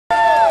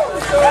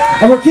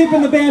And we're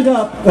keeping the band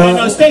up.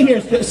 No, stay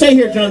here,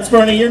 John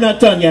Spurney. You're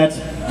not done yet.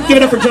 Give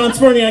it up for John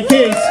Spurney on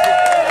keys.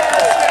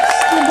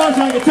 Jim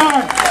Boggia on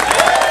guitar.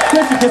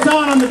 Christian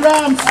Kazan on the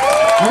drums.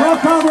 And Rob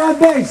Carver on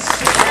bass.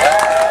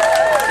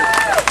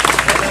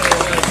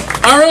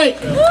 All right.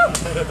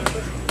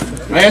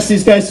 I asked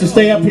these guys to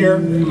stay up here.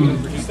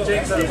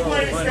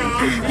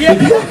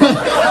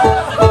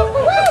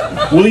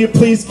 Will you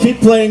please keep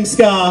playing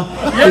ska?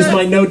 Is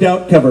my No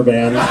Doubt cover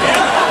band.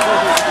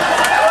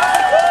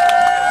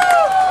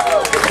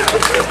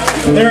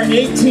 There are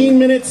 18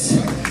 minutes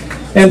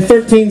and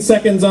 13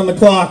 seconds on the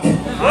clock.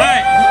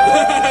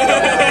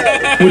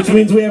 Which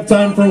means we have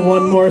time for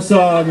one more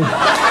song.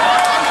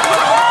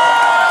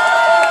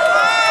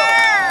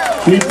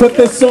 We put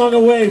this song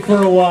away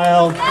for a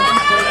while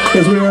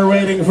because we were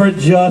waiting for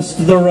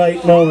just the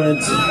right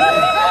moment.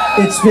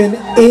 It's been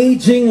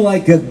aging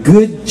like a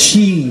good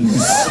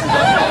cheese.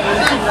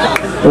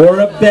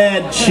 Or a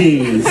bad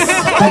cheese.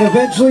 That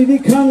eventually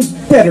becomes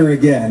better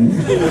again.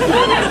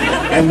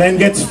 And then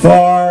gets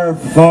far,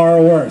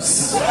 far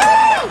worse.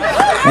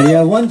 And you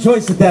have one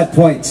choice at that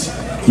point.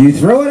 You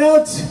throw it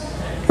out,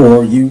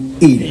 or you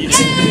eat it.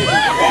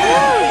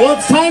 Well,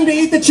 it's time to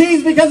eat the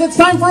cheese because it's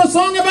time for a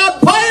song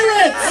about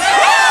pirates!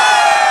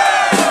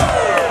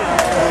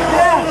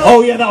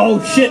 Oh yeah,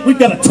 oh shit, we've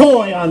got a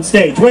toy on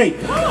stage. Wait,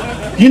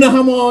 do you know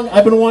how long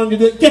I've been wanting to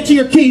do it? Get to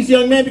your keys,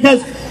 young man,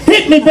 because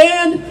hit me,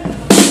 band!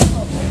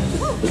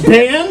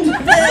 Band?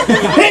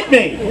 Hit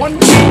me!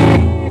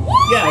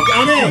 Yeah,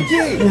 I'm in.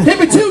 Hit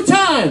me 2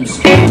 times!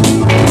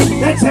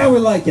 That's how we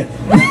like it.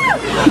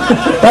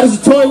 That is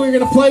a toy we're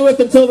going to play with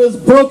until it is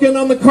broken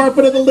on the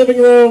carpet of the living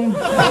room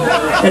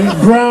and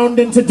ground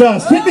into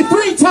dust. Hit me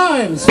 3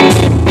 times!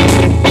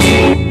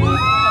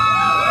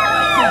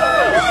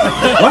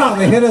 Wow,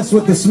 they hit us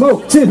with the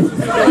smoke, too.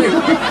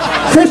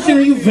 Christian,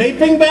 are you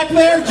vaping back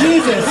there?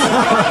 Jesus!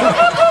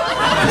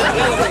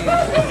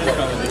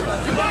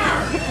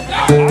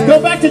 Go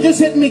back to just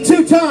hitting me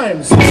 2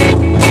 times.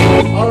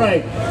 All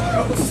right.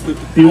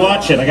 Be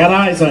watching. I got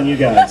eyes on you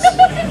guys.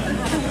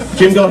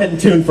 Jim, go ahead and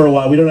tune for a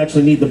while. We don't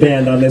actually need the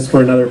band on this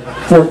for another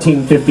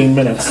 14, 15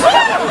 minutes.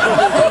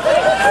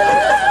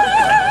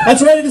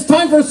 That's right. It is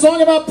time for a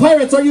song about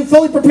pirates. Are you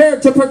fully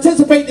prepared to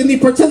participate in the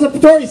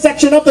participatory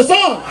section of the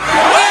song?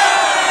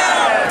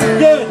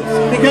 Good.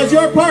 Because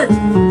your part...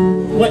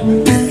 What?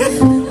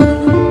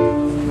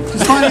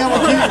 Just finding out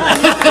what key.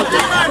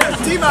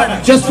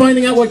 Just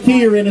finding out what key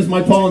you're in is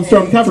my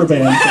Paul-and-Storm cover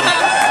band.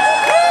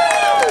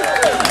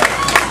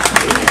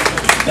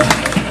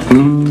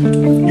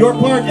 Your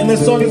part in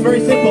this song is very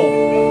simple.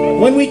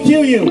 When we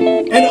cue you,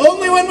 and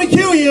only when we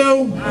cue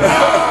you...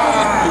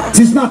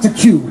 'Tis not a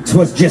cue,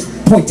 'twas just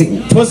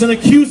pointing. 'Twas an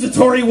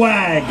accusatory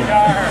wag.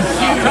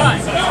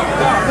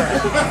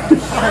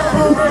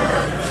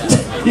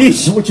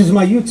 Yeesh, which is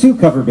my U2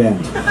 cover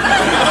band.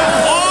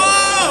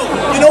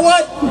 Oh! You know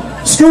what?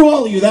 Screw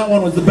all of you, that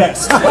one was the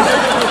best.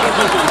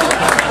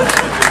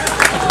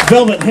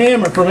 Velvet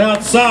Hammer from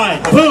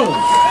outside. Boom!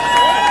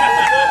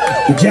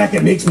 The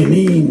jacket makes me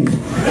mean.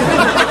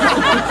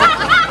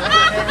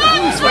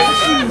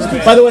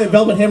 By the way,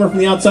 Velvet Hammer from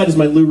the outside is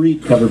my Lou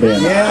Reed cover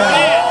band.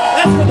 Yeah.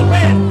 That's for the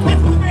band.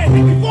 That's for the band.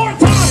 Give me 4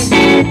 times.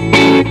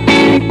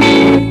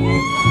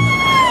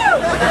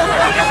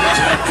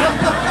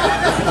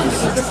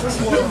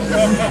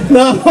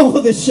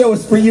 No, this show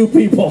is for you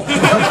people.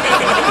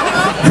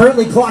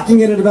 Currently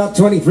clocking in at about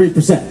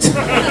 23%.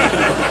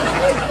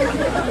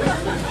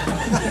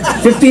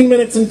 15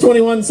 minutes and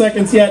 21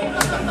 seconds yet.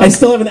 I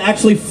still haven't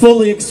actually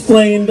fully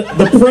explained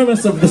the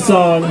premise of the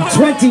song.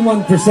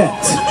 21%.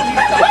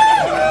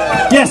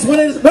 Yes,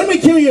 when we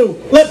cue you,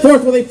 let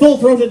forth with a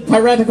full-throated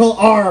piratical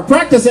R.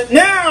 Practice it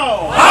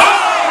now!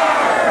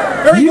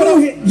 R!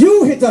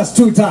 You hit us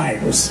 2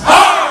 times.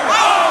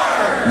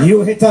 R! R!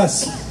 You hit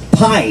us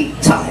pi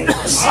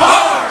times.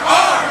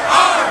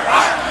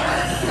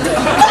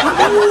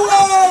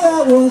 Well,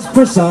 that was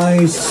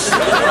precise.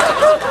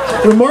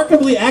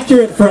 Remarkably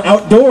accurate for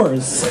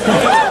outdoors.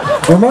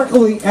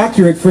 Remarkably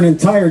accurate for an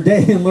entire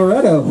day in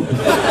Loretto.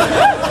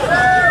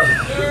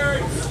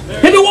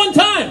 Hit it 1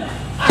 time!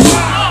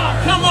 Oh,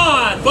 come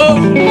on,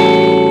 folks!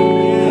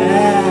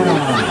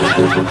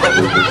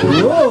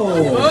 Yeah.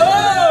 Whoa.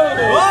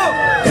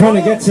 Kind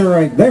of gets her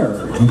right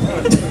there.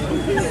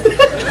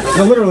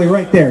 No, literally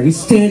right there. He's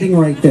standing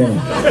right there.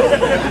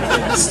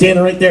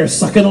 Standing right there,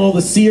 sucking all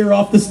the sear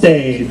off the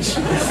stage.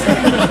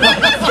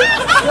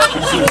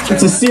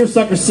 It's a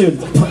seersucker suit.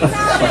 Hit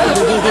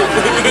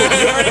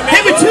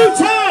me 2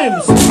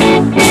 times!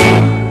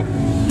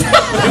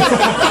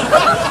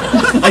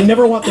 I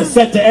never want this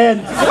set to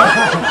end.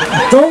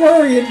 Don't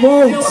worry, it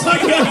won't.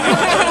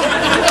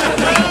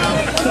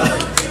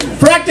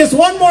 Practice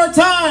 1 more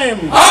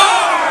time.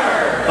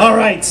 R! All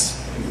right.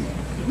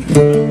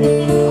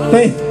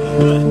 Hey.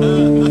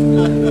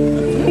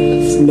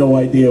 No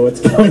idea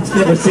what's going on.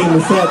 Never seen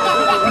the set.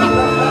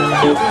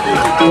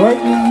 Right?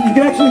 You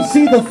can actually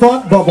see the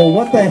thought bubble.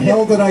 What the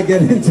hell did I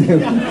get into? You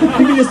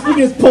can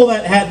just pull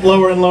that hat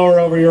lower and lower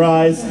over your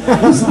eyes.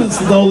 Just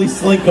slowly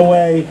slink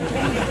away.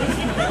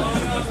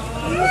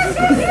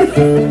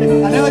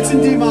 know it's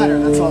in D minor,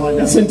 that's all I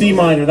know. It's in D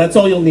minor, that's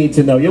all you'll need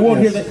to know. You won't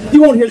hear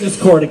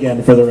this chord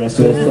again for the rest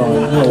of this song.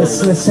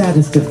 It's the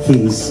saddest of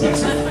keys.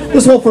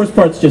 This whole first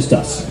part's just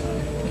us.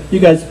 You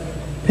guys,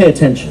 pay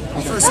attention.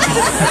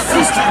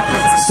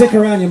 Stick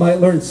around, you might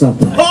learn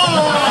something.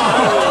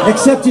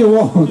 Except you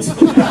won't.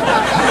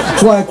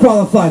 That's why I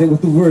qualified it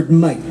with the word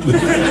might.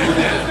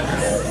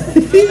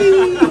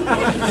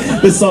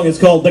 This song is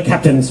called The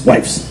Captain's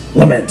Wife's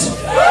Lament.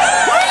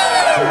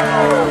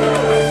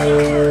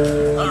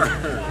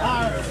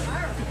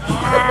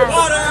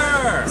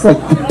 It's like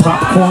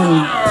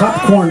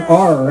popcorn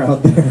R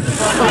out there.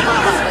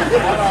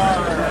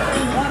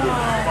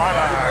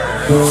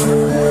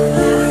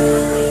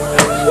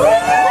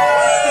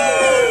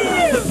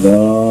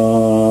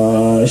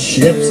 The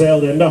ship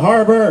sailed into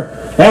harbor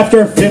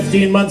after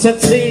 15 months at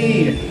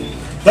sea.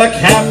 The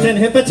captain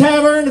hit the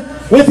tavern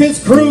with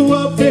his crew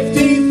of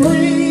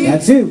 53.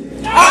 That's you.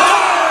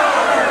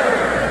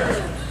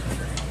 Arrrrrr!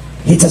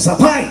 It's a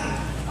supply.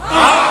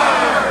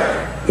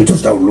 It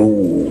was down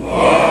low.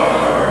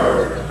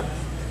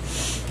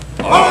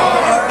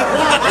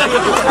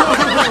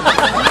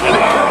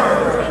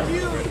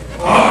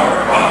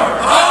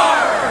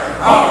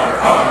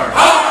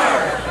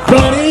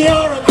 Buddy,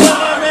 you're a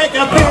boy, make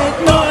a big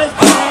noise,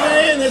 boy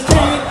in the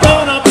street,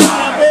 gonna put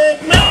a big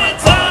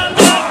night on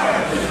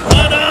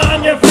blood on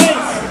your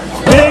face,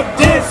 big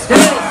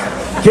disgrace,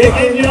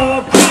 kicking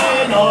your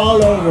pain all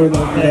over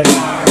the place.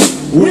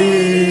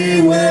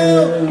 We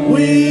will.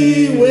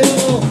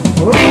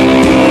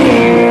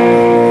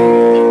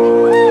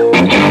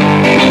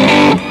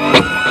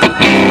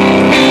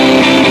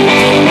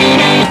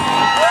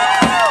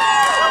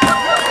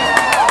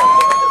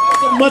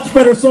 It's a much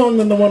better song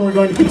than the one we're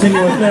going to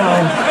continue with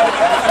now.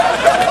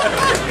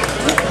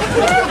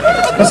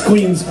 That's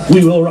Queen's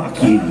We Will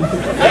Rock You. I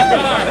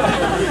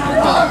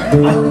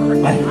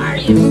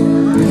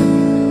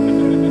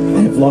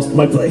have lost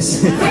my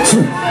place.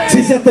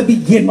 Tis at the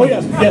beginning. Oh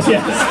yes.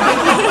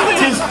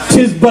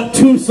 Tis but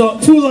two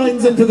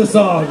lines into the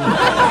song.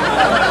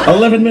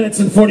 11 minutes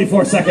and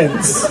 44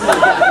 seconds.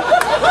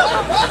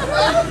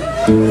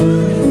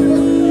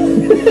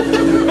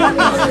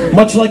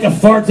 Much like a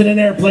fart in an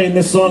airplane,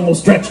 this song will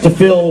stretch to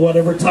fill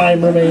whatever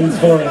time remains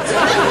for it.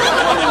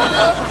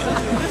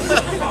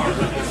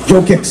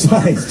 Joke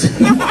excised.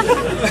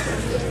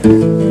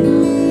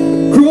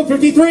 Crew of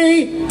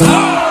 53!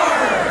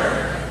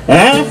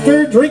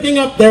 After drinking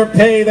up their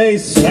pay, they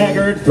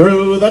staggered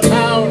through the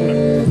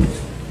town.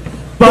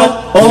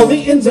 But all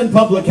the inns and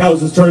public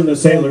houses turned the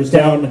sailors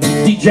down.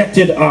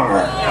 Dejected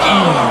are.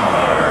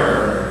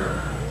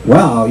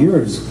 Wow,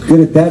 you're as good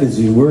at that as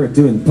you were at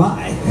doing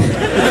pie.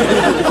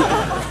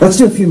 Let's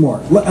do a few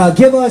more.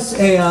 Give us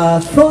a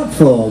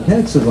thoughtful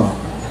hexagon.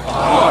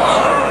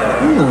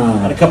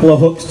 Had a couple of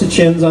hooks to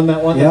chins on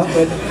that one. Yep. That's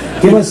good.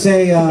 Give us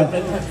a,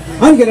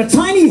 I'm gonna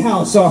tiny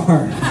house R.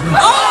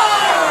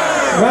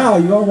 Wow,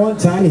 you all want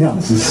tiny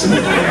houses.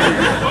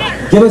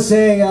 Give us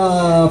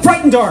a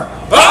frightened R.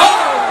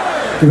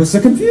 Give us a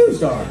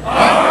confused R.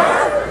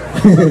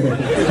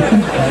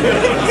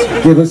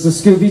 Give us a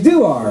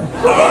Scooby-Doo R.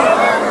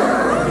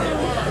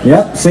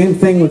 Yep, same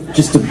thing with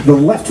just the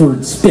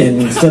leftward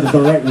spin instead of the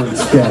rightward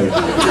spin.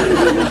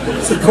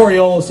 It's the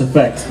Coriolis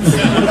effect.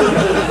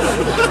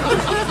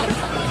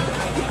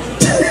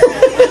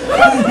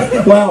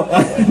 Wow,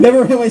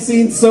 never have I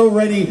seen so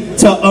ready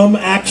to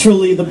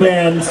actually the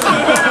band.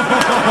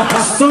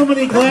 So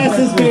many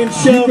glasses being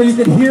shoved. You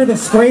can hear the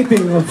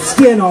scraping of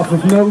skin off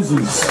of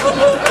noses.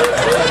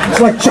 It's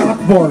like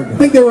chalkboard. I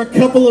think there were a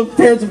couple of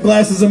pairs of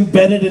glasses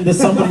embedded into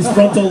somebody's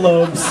frontal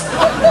lobes.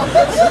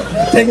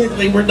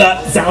 Technically, we're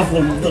not south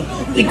of the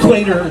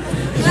equator.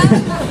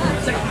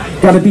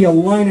 Got to be a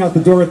line out the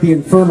door at the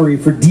infirmary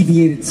for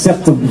deviated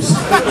septums.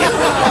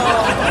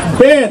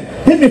 Band,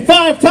 hit me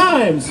 5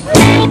 times!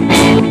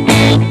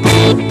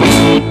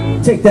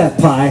 Take that,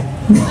 pie.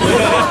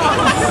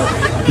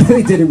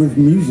 They did it with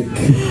music.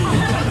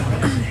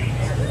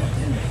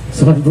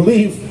 So I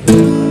believe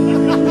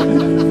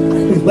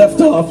we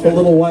left off a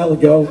little while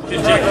ago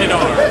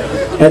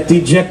at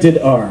Dejected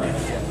R.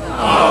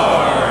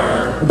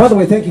 By the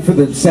way, thank you for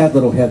the sad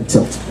little head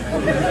tilt,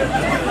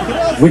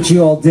 which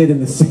you all did in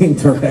the same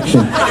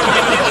direction.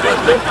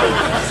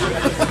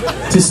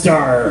 To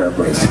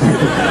starboard.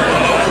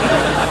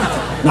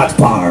 Not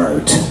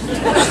part.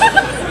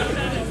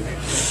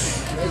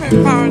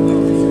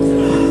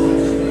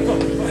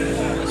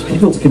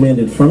 People to command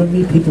in front of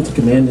me, people to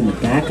command in the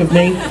back of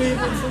me.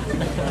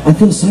 I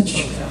feel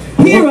such...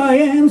 Here I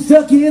am,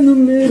 stuck in the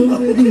middle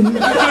of you.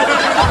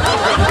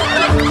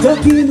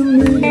 Stuck in the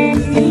middle of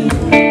you.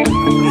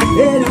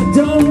 And I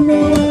don't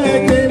know why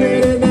I came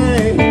here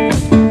tonight.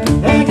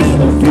 I got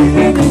the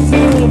feeling it's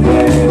gonna be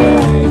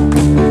right.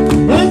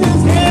 I'm just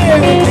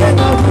scared to get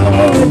off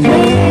the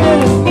trail.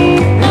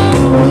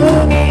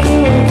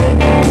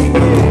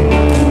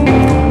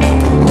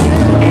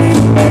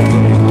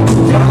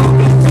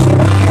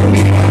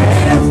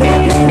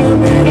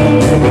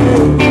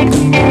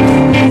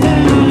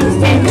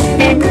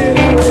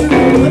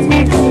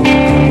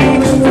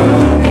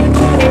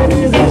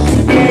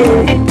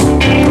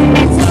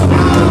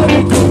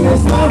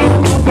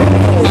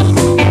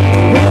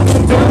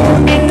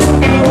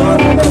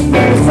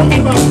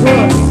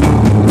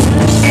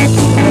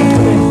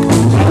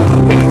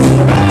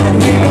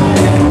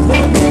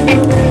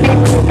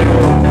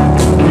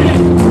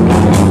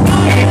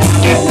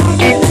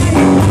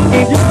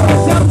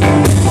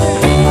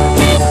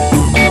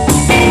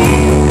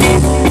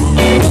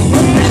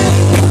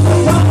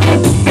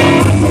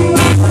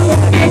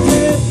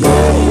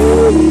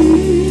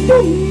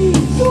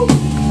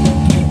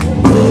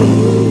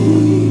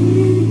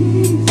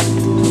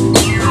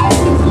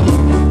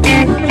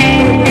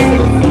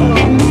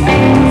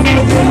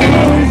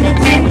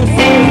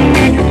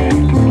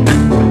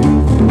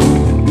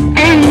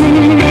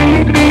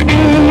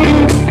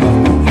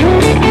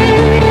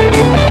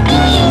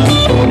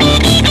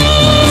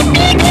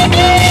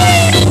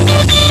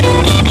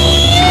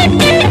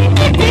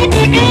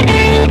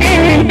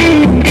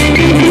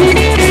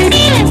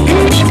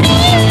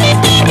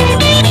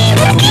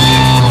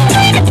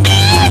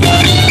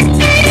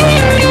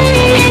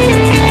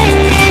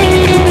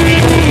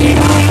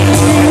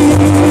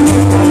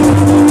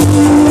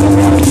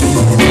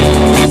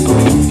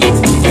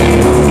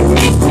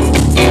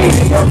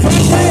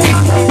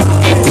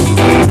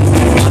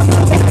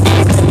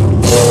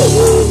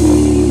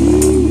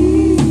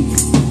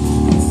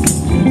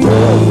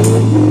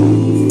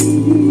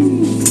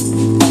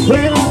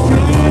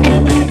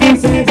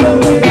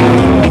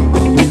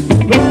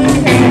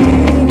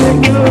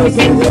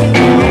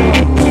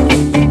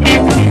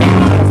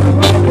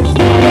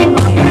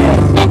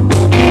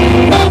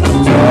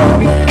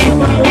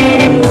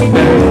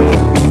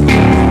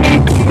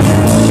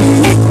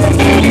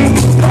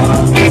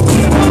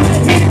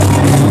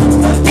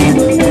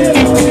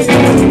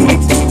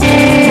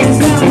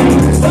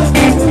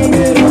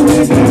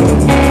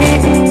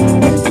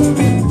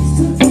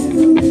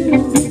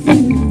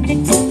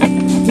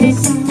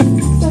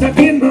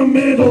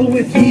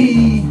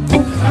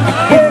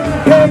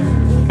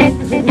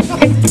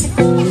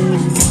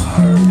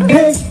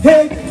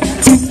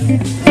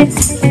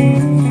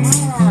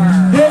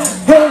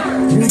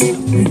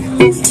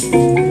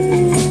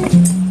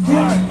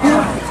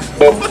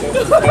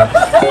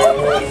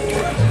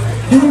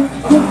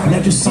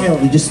 Now just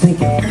silently, just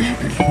thinking.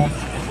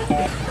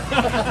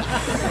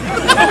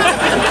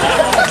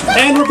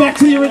 And we're back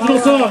to the original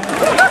song.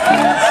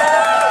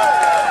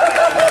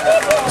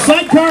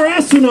 Sidecar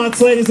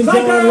astronauts, ladies and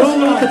gentlemen,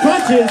 rolling with the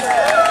punches.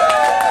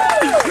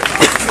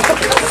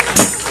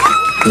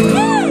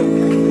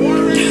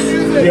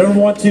 If you ever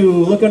want to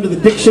look under the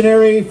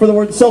dictionary for the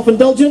word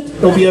self-indulgent,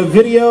 there'll be a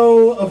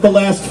video of the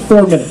last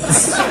 4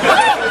 minutes.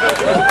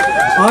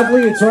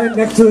 Oddly, it's right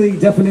next to the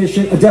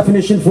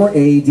definition for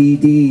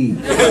ADD.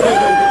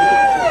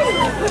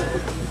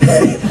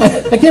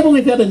 I can't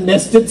believe we had a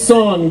nested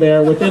song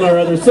there within our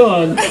other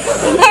song.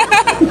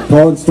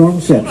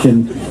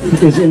 Paul-and-Storm-ception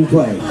is in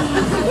play.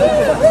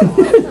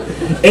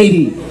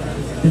 80.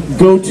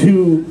 Go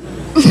to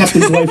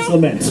Captain's Wife's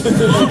Lament.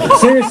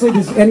 Seriously,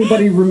 does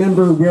anybody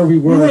remember where we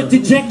were? We're a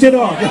dejected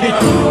ark.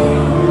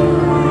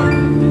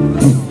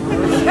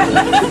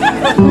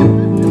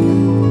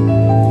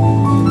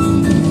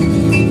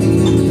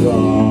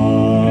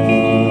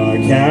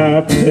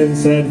 Captain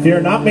said,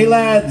 "Fear not, me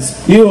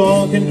lads, you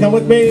all can come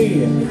with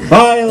me.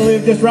 I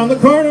live just round the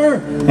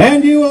corner,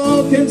 and you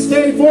all can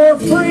stay for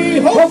free.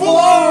 Hopeful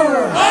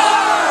Arr!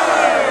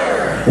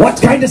 What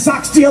kind of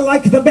socks do you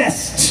like the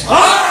best?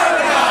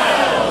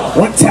 Argyle!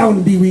 What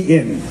town be we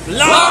in?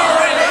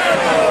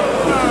 Loretta!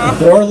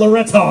 Or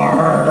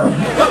Lorettar.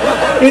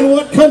 In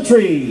what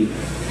country?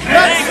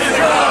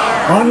 Mexico!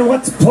 On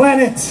what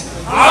planet?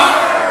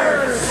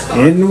 Mars!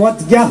 In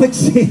what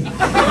galaxy?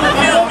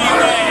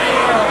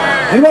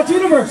 In what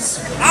universe?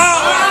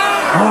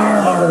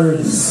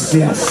 Ours.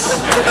 Yes.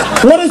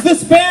 What is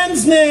this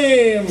band's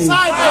name?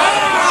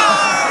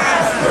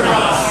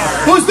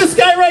 Who's this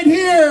guy right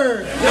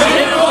here?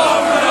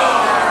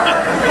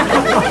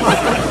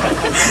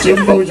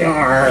 Jim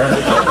Boggia.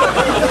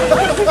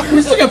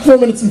 We still got 4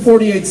 minutes and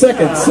 48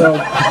 seconds, so.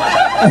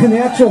 And the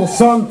actual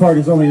song part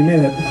is only a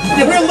minute.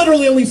 Yeah, we're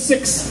literally only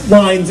 6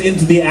 lines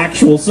into the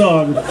actual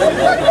song.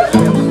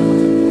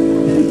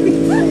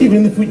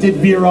 Even if we did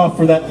veer off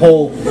for that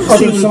whole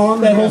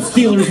song, that whole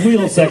Steelers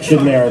wheel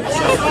section there.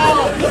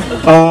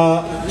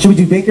 Should we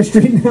do Baker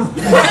Street now?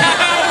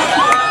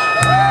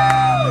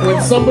 When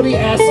somebody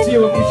asks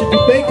you if you should do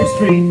Baker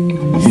Street,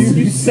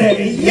 you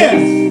say yes.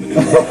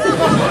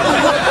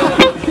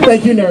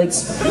 Thank you,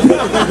 nerds.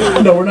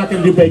 No, we're not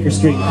going to do Baker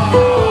Street.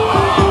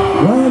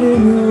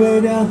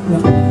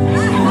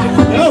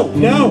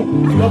 No,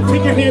 don't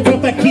take your hands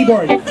off that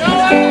keyboard.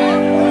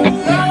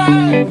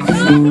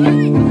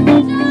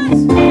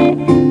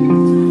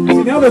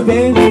 See, now the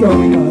band's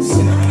throwing us.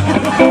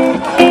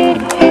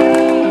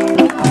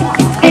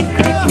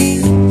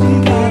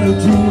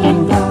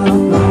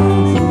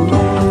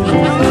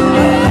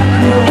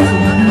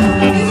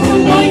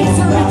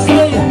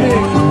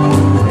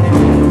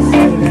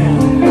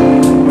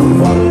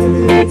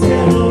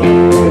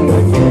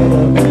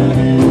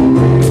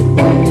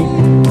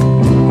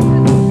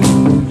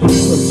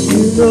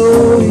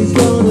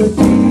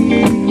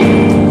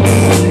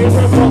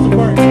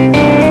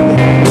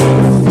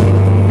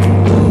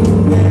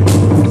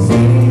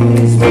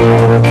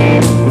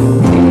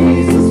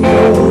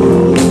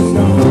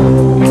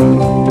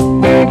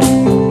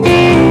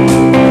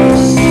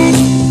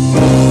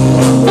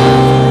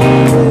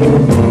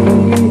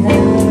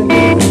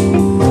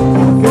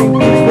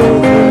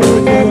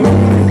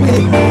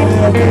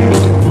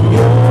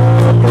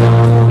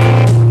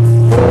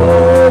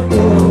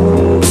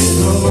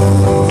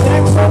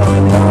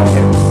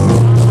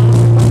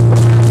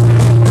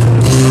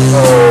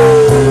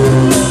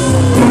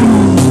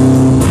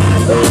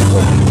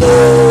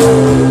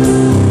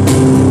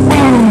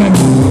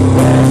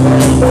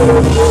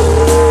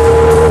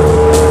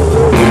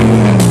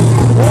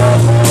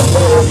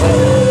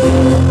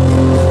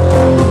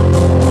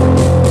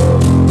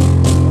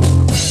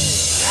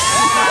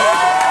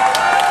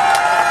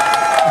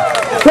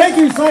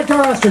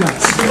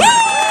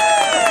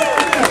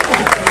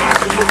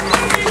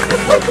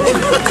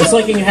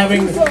 It's like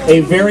having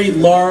a very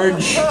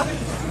large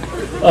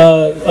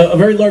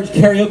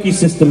karaoke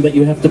system that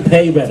you have to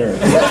pay better.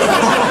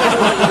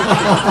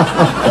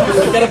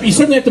 You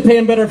certainly have to pay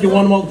them better if you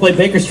want them all to play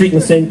Baker Street in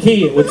the same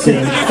key, it would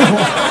seem.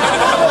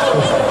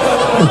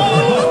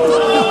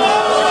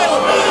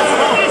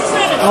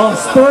 Oh,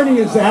 Spurdy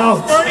is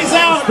out. Spurdy's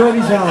out.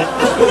 Spurdy's out.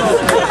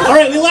 All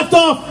right, we left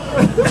off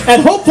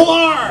at Hopeful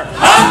R.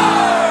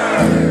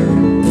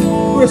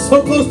 We're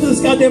so close to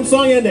this goddamn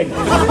song ending.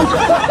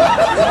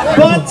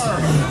 But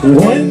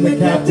when the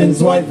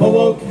captain's wife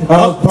awoke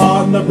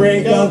upon the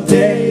break of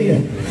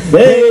day,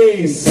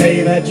 they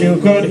say that you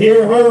could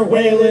hear her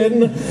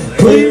wailing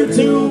clear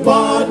to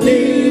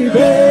Botany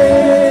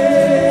Bay.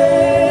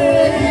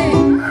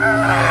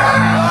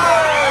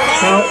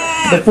 Now,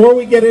 before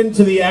we get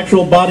into the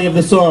actual body of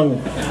the song,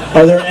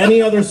 are there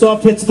any other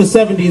soft hits of the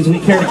 70s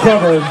we care to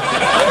cover?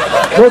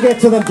 We'll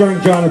get to them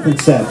during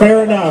Jonathan's set.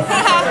 Fair enough.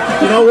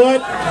 You know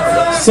what?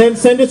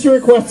 Send us your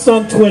requests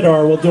on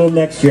Twitter. We'll do them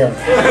next year.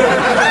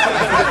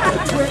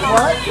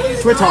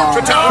 Twitter.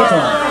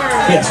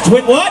 Yes,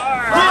 what?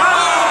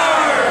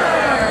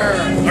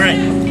 All right,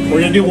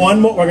 we're gonna do one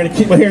more. We're gonna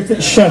keep here.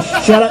 Shut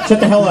up! Shut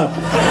the hell up!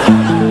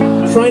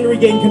 I'm trying to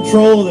regain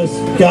control of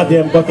this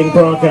goddamn bucking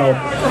bronco.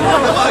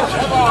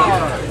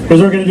 Here's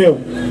what we're gonna do.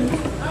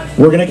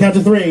 We're gonna count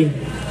to 3.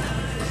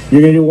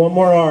 You're gonna do one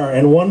more R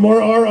and one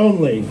more R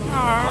only.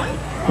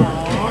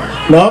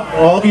 Nope,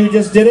 all of you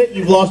just did it.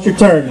 You've lost your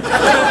turn.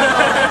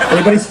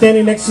 Anybody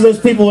standing next to those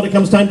people when it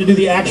comes time to do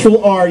the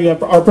actual R, you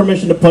have our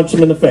permission to punch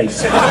them in the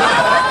face. Do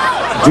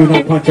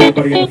not punch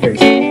anybody in the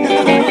face.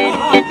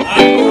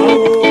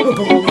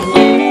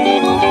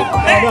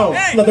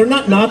 No, they're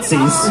not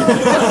Nazis.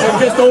 They're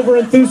just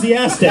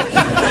over-enthusiastic.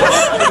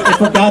 They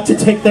forgot to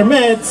take their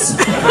meds.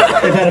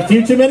 They've had a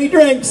few too many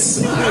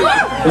drinks.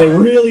 And they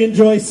really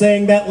enjoy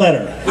saying that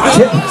letter.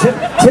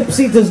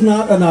 Tipsy does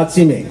not a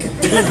Nazi make.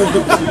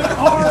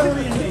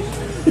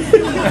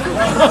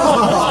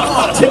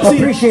 Tipsy,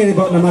 appreciate it,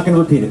 but I'm not going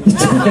to repeat it.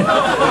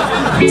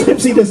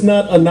 Tipsy does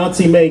not a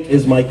Nazi make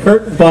is my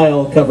Kurt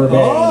Vile cover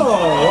band. Oh,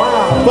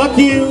 wow. Fuck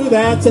you,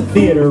 that's a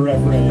theater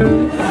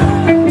reference.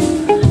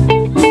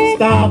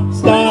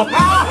 Stop.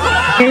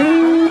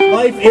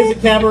 Life is a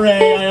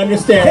cabaret, I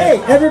understand. Hey,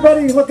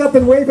 everybody look up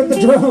and wave at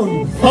the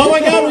drone. Oh my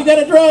god, we got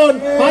a drone.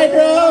 Hi,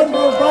 drone.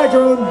 Oh, bye,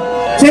 drone.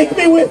 Take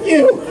me with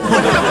you.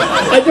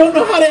 I don't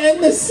know how to end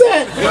this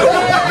set.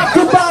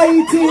 Goodbye,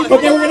 E.T.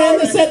 Okay, we're going to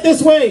end the set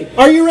this way.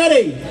 Are you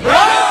ready?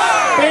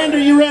 Band, are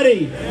you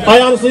ready?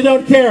 I honestly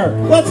don't care.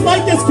 Let's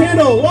light this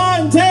candle.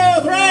 1, 2,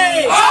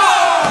 3.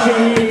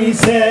 She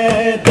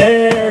said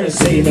there's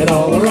semen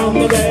all around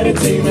the bed and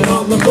semen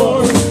on the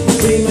floor.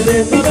 Semen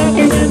in the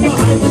bathroom and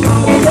behind the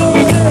bottle door.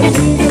 There's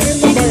semen in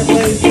the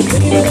fireplace and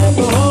semen in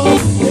the hall.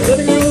 The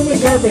living room is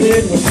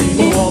carpeted with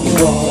semen wall to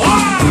wall.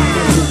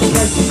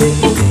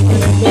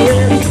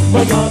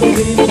 My God, there's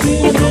even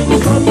semen in the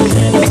front of the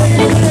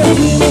chandelier. There's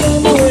semen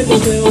on the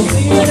windowsill,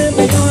 semen in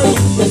the yard.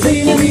 The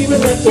semen even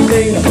left the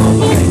stain upon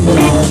the paper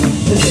arm.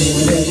 The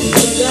semen in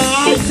the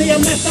yard. See, I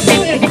messed up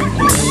again.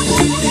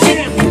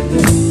 Damn.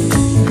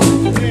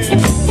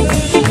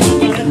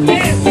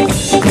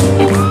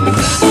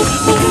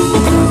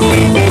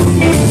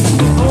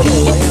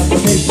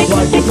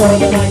 For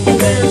the night is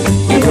there,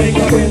 you wake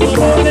up in the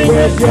morning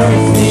with your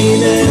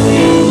semen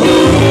in my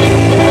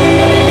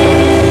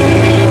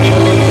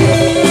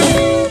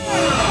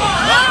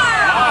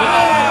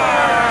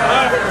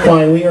hair.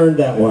 Fine, we earned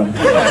that one.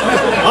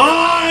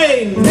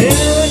 I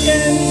never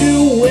again do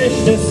wish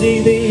to see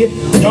thee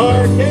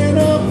darken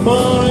up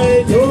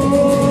my door.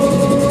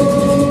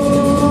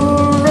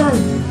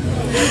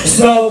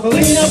 So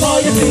clean up all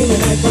your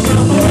semen and come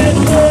out the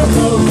window.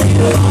 So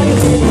clean up all your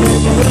semen and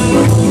come out the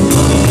window.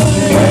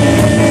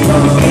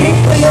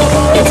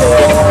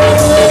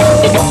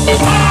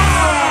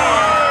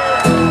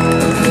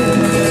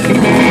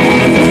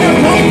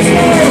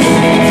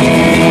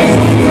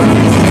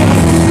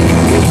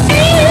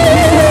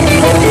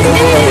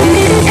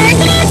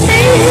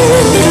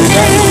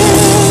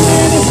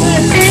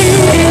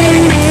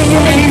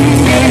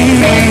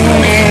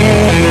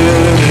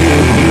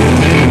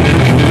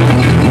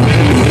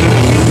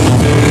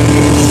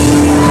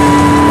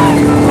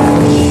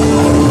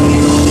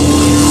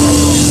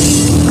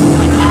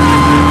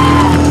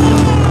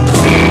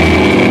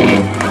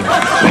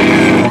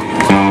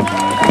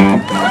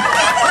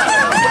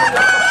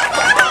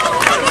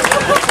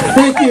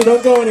 Thank you,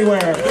 don't go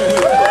anywhere.